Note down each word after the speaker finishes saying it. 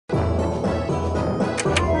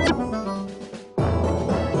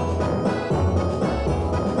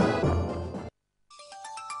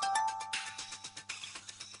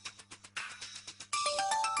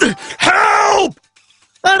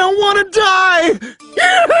want to die!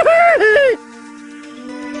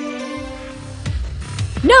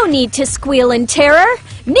 No need to squeal in terror.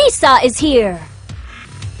 Nisa is here.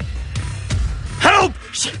 Help!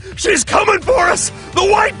 She's coming for us! The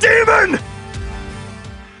White Demon!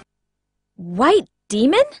 White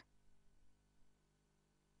Demon?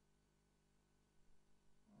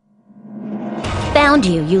 Found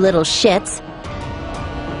you, you little shits.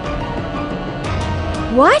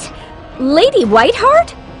 What? Lady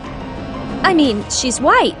Whiteheart? I mean, she's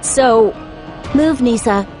white, so... Move,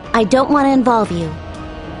 Nisa. I don't want to involve you.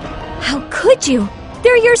 How could you?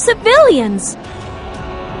 They're your civilians!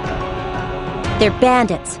 They're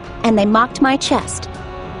bandits, and they mocked my chest.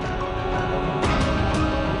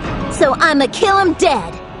 So I'ma kill 'em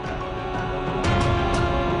dead!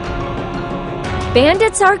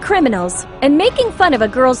 Bandits are criminals, and making fun of a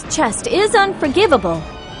girl's chest is unforgivable.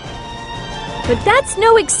 But that's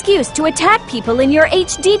no excuse to attack people in your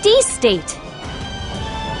HDD state.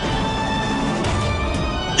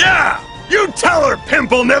 Yeah! You tell her,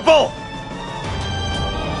 Pimple Nipple!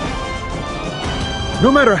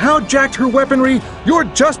 No matter how jacked her weaponry, your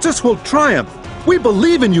justice will triumph. We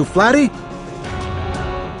believe in you, Flatty.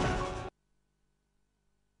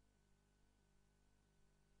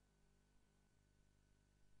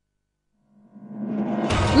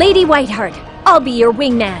 Lady Whiteheart, I'll be your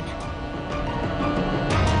wingman.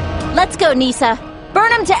 Let's go, Nisa.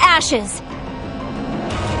 Burn 'em to ashes.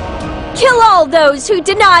 Kill all those who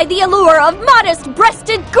deny the allure of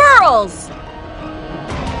modest-breasted girls!